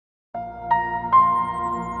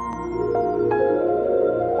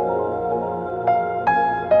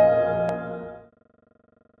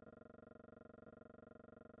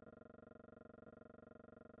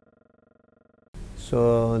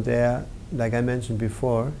So there, like I mentioned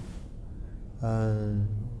before,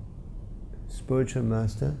 spiritual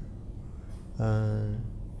master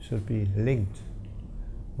should be linked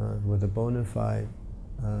with a bona fide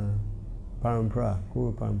Parampara,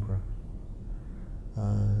 Guru Parampara.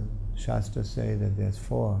 Shastras say that there's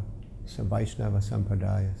 4 Vaishnava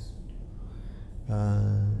Sampradayas.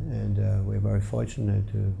 And we're very fortunate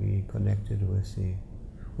to be connected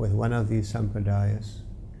with one of these Sampradayas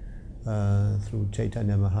through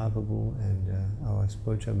Chaitanya Mahaprabhu and our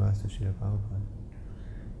spiritual master Srila Prabhupada.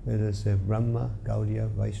 It is the Brahma Gaudiya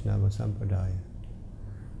Vaishnava Sampradaya.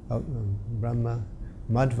 Brahma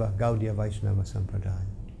Madhva Gaudiya Vaishnava Sampradaya.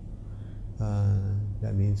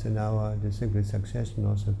 That means in our disciplic succession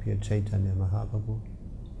also appeared Chaitanya Mahaprabhu,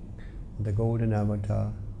 the golden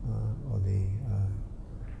avatar, or the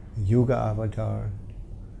Yuga avatar.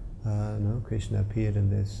 Krishna appeared in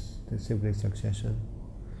this disciplic succession.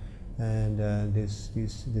 And these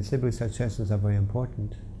disciplic successions are very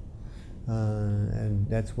important. And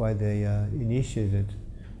that's why they initiated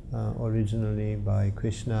originally by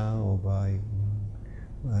Krishna or by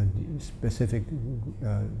specific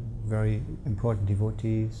very important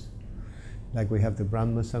devotees. Like we have the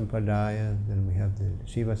Brahma Sampradaya, then we have the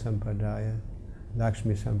Shiva Sampradaya,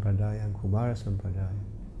 Lakshmi Sampradaya and Kumara Sampradaya.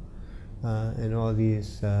 And all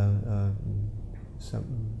these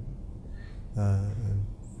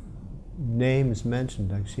names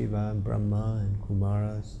mentioned, like Shiva, Brahma and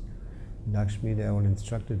Kumaras, Lakshmi, they are all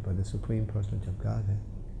instructed by the Supreme Personality of Godhead.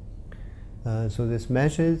 So this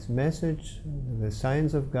message, the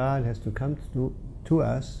science of God has to come to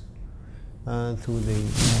us through the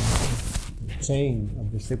chain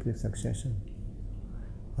of disciplic succession.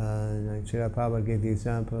 Like Srila Prabhupada gave the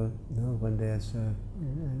example, when there's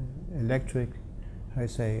electric,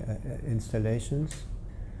 installations,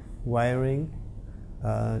 wiring,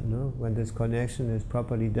 when this connection is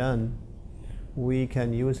properly done, we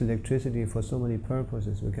can use electricity for so many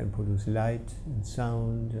purposes. We can produce light and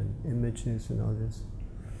sound and images and all this.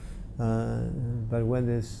 But when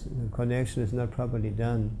this connection is not properly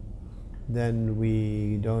done, then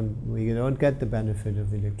we don't get the benefit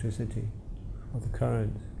of electricity or the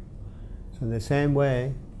current. So in the same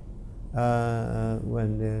way,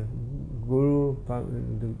 when the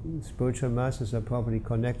the spiritual masters are properly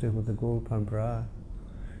connected with the Guru Parampara,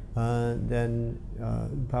 then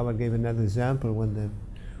Prabhupada gave another example.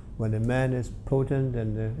 When a man is potent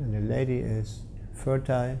and the lady is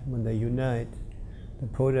fertile, when they unite, the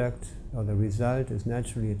product or the result is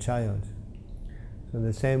naturally a child. So in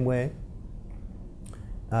the same way,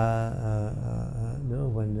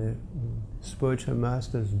 when the spiritual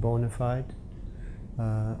master is bona fide,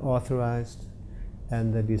 authorized,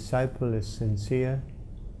 and the disciple is sincere,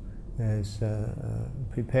 is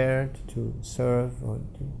prepared to serve or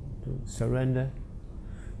to surrender,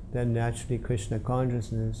 then naturally Krishna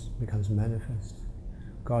consciousness becomes manifest.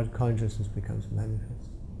 God consciousness becomes manifest.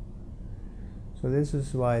 So this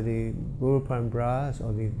is why the Guru Paramparas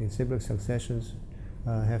or the disciplic successions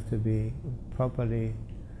have to be properly,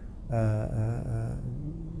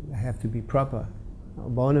 have to be proper,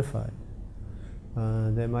 bona fide.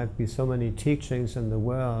 There might be so many teachings in the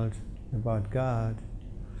world about God,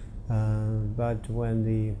 but when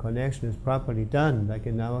the connection is properly done, like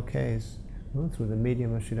in our case, through the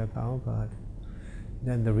medium of Srila Prabhupada,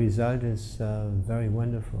 then the result is very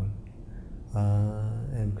wonderful.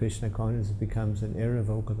 And Krishna consciousness becomes an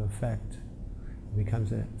irrevocable fact. It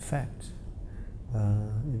becomes a fact.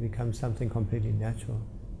 It becomes something completely natural.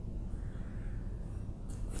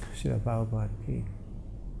 Srila Prabhupada ki.